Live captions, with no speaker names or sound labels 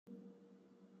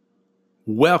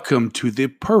Welcome to the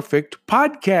Perfect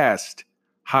Podcast.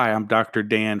 Hi, I'm Dr.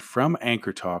 Dan from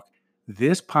Anchor Talk.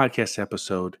 This podcast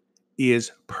episode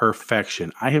is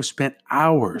perfection. I have spent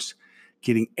hours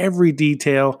getting every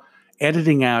detail,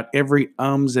 editing out every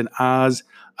ums and ahs.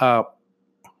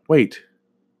 Wait,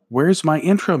 where's my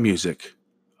intro music?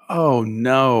 Oh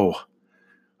no.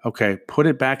 Okay, put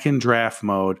it back in draft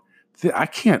mode. I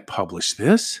can't publish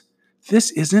this. This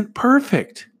isn't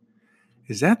perfect.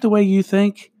 Is that the way you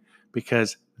think?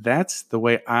 Because that's the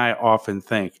way I often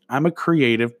think. I'm a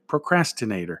creative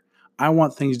procrastinator. I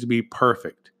want things to be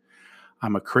perfect.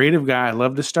 I'm a creative guy. I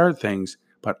love to start things,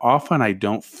 but often I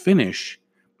don't finish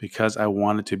because I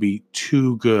want it to be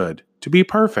too good, to be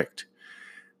perfect.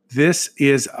 This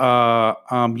is,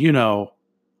 an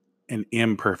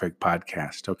imperfect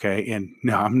podcast, okay? And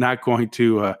no, I'm not going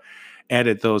to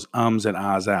edit those ums and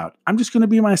ahs out. I'm just going to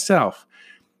be myself.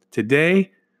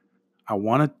 Today, I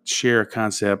want to share a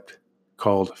concept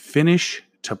called finish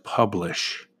to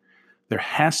publish. There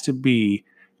has to be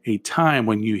a time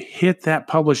when you hit that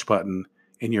publish button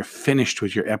and you're finished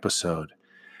with your episode.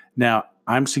 Now,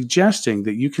 I'm suggesting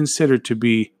that you consider to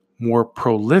be more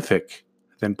prolific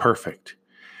than perfect.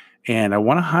 And I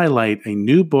want to highlight a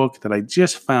new book that I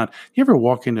just found. You ever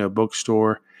walk into a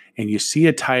bookstore and you see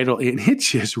a title and it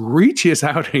just reaches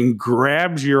out and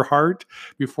grabs your heart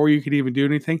before you could even do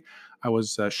anything? I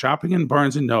was shopping in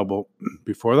Barnes & Noble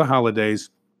before the holidays,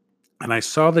 and I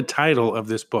saw the title of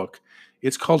this book.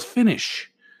 It's called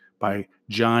Finish by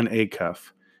Jon Acuff.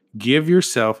 Give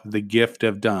yourself the gift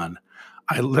of done.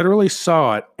 I literally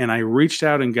saw it, and I reached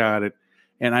out and got it,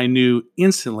 and I knew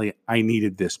instantly I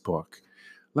needed this book.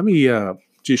 Let me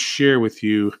just share with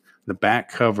you the back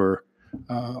cover,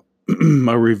 a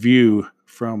review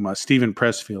from Stephen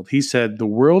Pressfield. He said, "The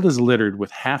world is littered with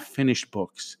half-finished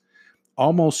books,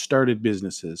 almost started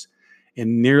businesses,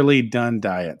 and nearly done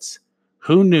diets.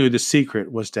 Who knew the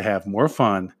secret was to have more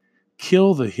fun,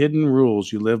 kill the hidden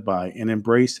rules you live by, and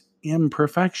embrace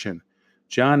imperfection?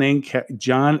 Jon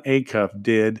Acuff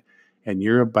did, and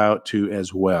you're about to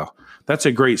as well." That's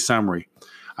a great summary.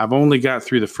 I've only got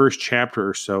through the first chapter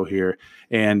or so here,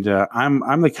 and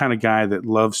I'm the kind of guy that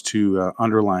loves to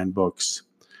underline books.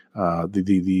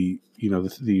 The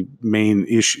main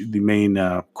issue, the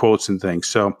main quotes and things.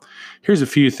 So here's a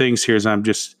few things here as I'm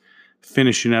just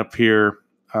finishing up here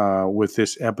with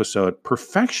this episode.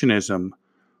 Perfectionism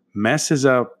messes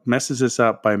us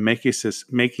up by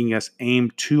making us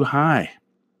aim too high.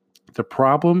 The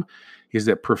problem is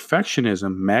that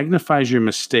perfectionism magnifies your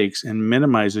mistakes and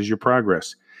minimizes your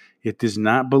progress. It does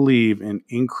not believe in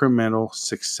incremental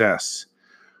success.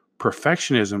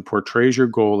 Perfectionism portrays your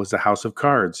goal as a house of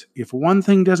cards. If one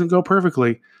thing doesn't go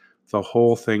perfectly, the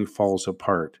whole thing falls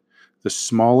apart. The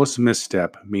smallest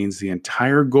misstep means the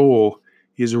entire goal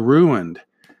is ruined.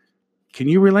 Can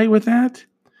you relate with that?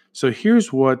 So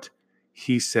here's what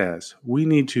he says. We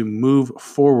need to move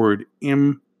forward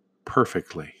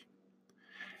imperfectly.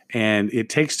 And it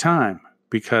takes time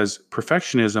because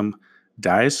perfectionism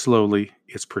dies slowly,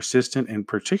 it's persistent, and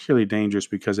particularly dangerous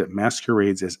because it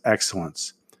masquerades as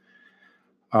excellence.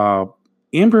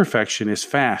 Imperfection is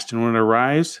fast, and when it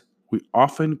arrives, we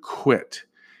often quit.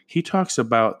 He talks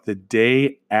about the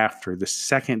day after, the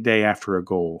second day after a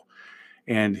goal,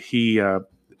 and he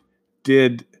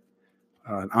did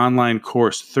an online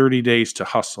course, 30 Days to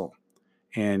Hustle,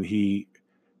 and he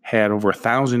had over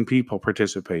 1,000 people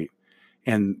participate.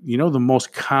 And you know the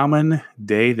most common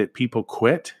day that people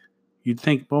quit? You'd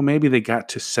think, well, maybe they got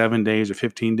to 7 days or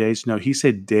 15 days. No, he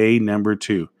said day number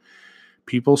 2.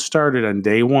 People started on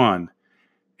day 1,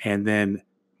 and then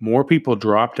more people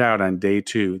dropped out on day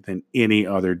 2 than any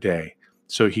other day.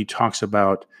 So he talks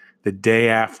about the day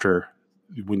after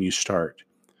when you start.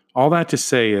 All that to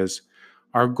say is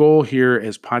our goal here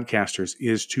as podcasters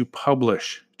is to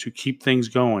publish, to keep things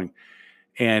going,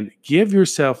 and give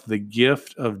yourself the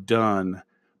gift of done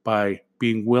by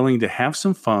being willing to have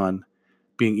some fun,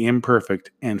 being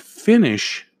imperfect, and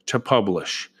finish to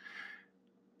publish.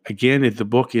 Again, if the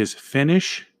book is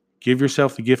Finish, Give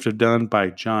Yourself the Gift of Done by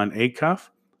Jon Acuff.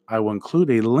 I will include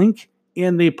a link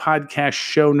in the podcast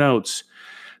show notes.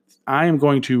 I am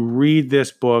going to read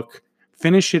this book,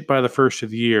 finish it by the first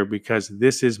of the year, because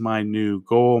this is my new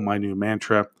goal, my new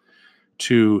mantra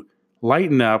to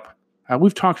lighten up.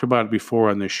 We've talked about it before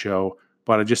on this show,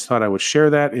 but I just thought I would share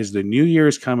that as the new year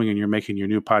is coming and you're making your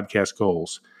new podcast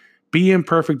goals. Be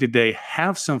imperfect today,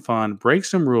 have some fun, break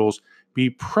some rules, be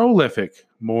prolific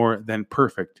more than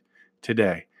perfect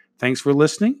today. Thanks for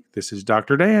listening. This is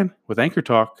Dr. Dan with Anchor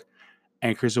Talk.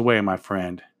 Anchors away, my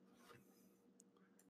friend.